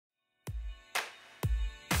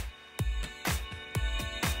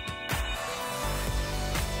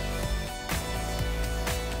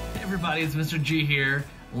everybody, it's Mr. G here.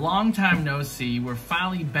 Long time no see. We're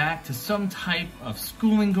finally back to some type of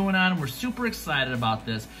schooling going on, and we're super excited about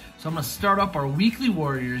this. So I'm going to start up our weekly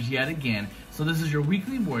warriors yet again. So this is your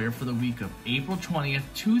weekly warrior for the week of April 20th,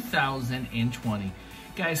 2020.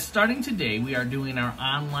 Guys, starting today, we are doing our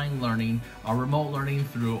online learning, our remote learning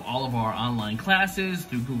through all of our online classes,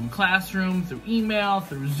 through Google Classroom, through email,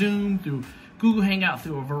 through Zoom, through Google Hangout,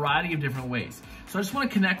 through a variety of different ways. So I just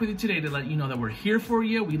want to connect with you today to let you know that we're here for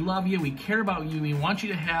you, we love you, we care about you, we want you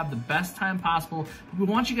to have the best time possible. We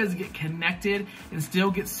want you guys to get connected and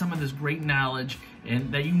still get some of this great knowledge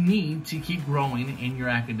and that you need to keep growing in your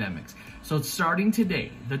academics. So starting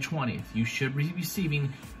today, the 20th, you should be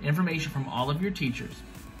receiving information from all of your teachers.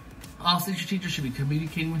 Also, your teachers should be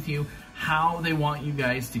communicating with you how they want you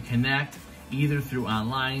guys to connect, either through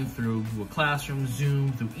online, through Google Classroom,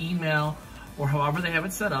 Zoom, through email, or however they have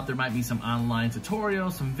it set up. There might be some online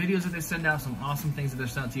tutorials, some videos that they send out, some awesome things that they're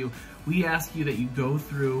sent to you. We ask you that you go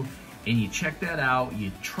through and you check that out.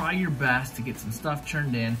 You try your best to get some stuff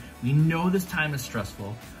turned in. We know this time is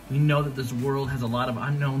stressful. We know that this world has a lot of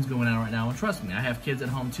unknowns going on right now. And trust me, I have kids at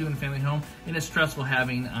home too, and family home, and it's stressful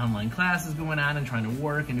having online classes going on and trying to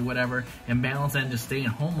work and do whatever and balance that, and just staying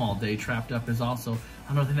home all day trapped up is also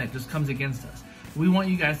another thing that just comes against us. We want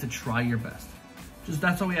you guys to try your best.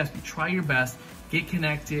 That's all we ask you. Try your best, get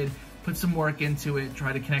connected, put some work into it,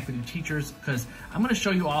 try to connect with your teachers, because I'm going to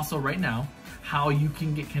show you also right now how you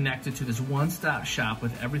can get connected to this one-stop shop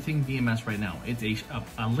with everything BMS right now. It's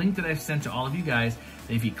a link that I've sent to all of you guys.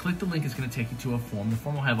 If you click the link, it's going to take you to a form. The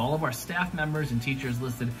form will have all of our staff members and teachers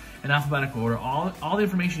listed in alphabetical order. All the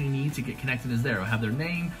information you need to get connected is there. It'll have their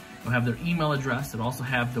name, it'll have their email address. It'll also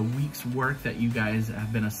have the week's work that you guys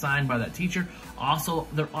have been assigned by that teacher. Also,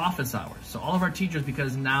 their office hours. So all of our teachers,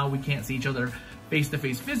 because now we can't see each other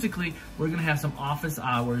face-to-face physically, we're going to have some office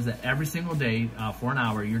hours that every single day for an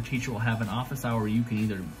hour, your teacher will have an office hour where you can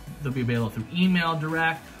either, they'll be available through email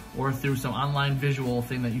direct or through some online visual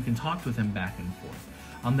thing that you can talk with him back and forth.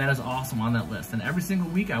 That is awesome on that list. And every single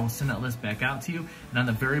week I will send that list back out to you. And on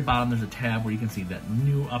the very bottom there's a tab where you can see that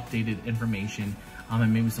new updated information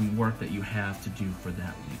and maybe some work that you have to do for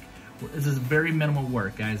that week. This is very minimal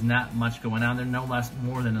work, guys. Not much going on there. No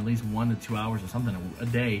more than at least 1 to 2 hours or something a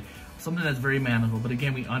day. Something that's very manageable. But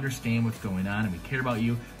again, we understand what's going on and we care about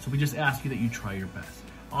you. So we just ask you that you try your best.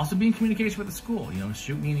 Also, be in communication with the school.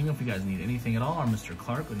 Shoot me an email if you guys need anything at all, or Mr.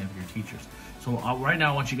 Clark, or any of your teachers. So right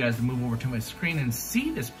now, I want you guys to move over to my screen and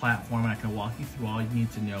see this platform, and I can walk you through all you need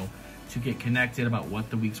to know to get connected about what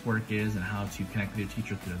the week's work is and how to connect with your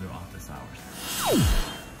teacher through their office hours.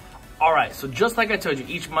 All right, so just like I told you,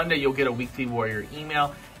 each Monday you'll get a Weekly Warrior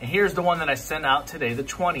email, and here's the one that I sent out today, the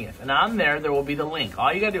 20th. And on there will be the link.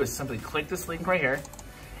 All you gotta do is simply click this link right here,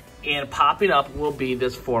 and popping up will be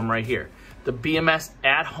this form right here, the BMS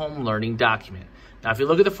at-home learning document. Now, if you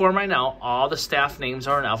look at the form right now, all the staff names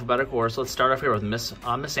are in alphabetical order. So let's start off here with Miss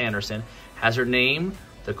Anderson. Has her name,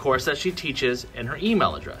 the course that she teaches, and her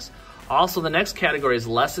email address. Also, the next category is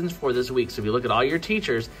lessons for this week. So if you look at all your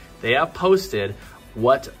teachers, they have posted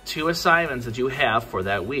what 2 assignments that you have for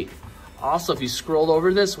that week. Also, if you scroll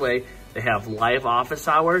over this way, they have live office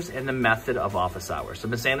hours and the method of office hours. So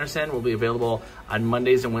Miss Anderson will be available on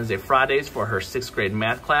Mondays and Wednesday, Fridays for her 6th grade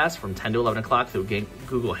math class from 10 to 11 o'clock through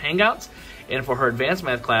Google Hangouts, and for her advanced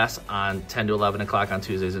math class on 10 to 11 o'clock on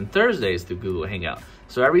Tuesdays and Thursdays through Google Hangout.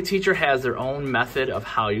 So every teacher has their own method of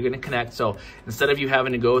how you're going to connect. So instead of you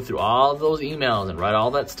having to go through all of those emails and write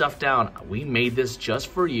all that stuff down, we made this just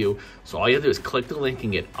for you. So all you have to do is click the link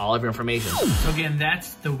and get all of your information. So again,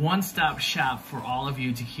 that's the one-stop shop for all of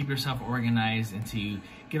you to keep yourself organized and to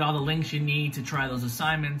get all the links you need to try those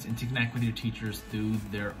assignments and to connect with your teachers through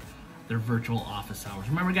their virtual office hours.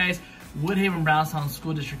 Remember, guys, Woodhaven Brownstown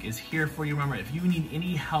School District is here for you. Remember, if you need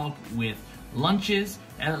any help with lunches,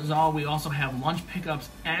 as all, we also have lunch pickups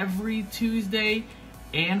every Tuesday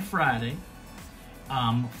and Friday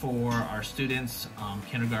for our students,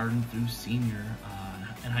 kindergarten through senior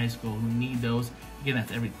and high school who need those. Again,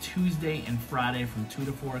 that's every Tuesday and Friday from 2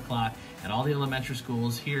 to 4 o'clock at all the elementary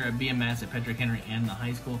schools here at BMS, at Patrick Henry, and the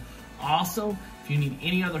high school. Also, if you need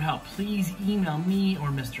any other help, please email me or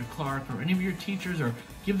Mr. Clark or any of your teachers, or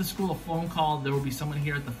give the school a phone call. There will be someone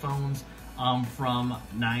here at the phones from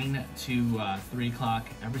 9 to 3 o'clock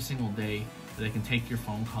every single day that they can take your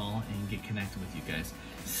phone call and get connected with you guys.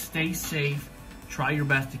 Stay safe. Try your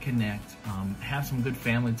best to connect. Have some good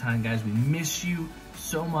family time, guys. We miss you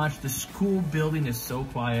so much. The school building is so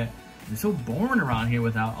quiet. And it's so boring around here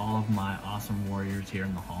without all of my awesome warriors here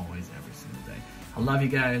in the hallways every single day. I love you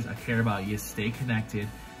guys. I care about you. Stay connected.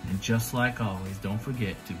 And just like always, don't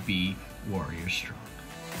forget to be warrior strong.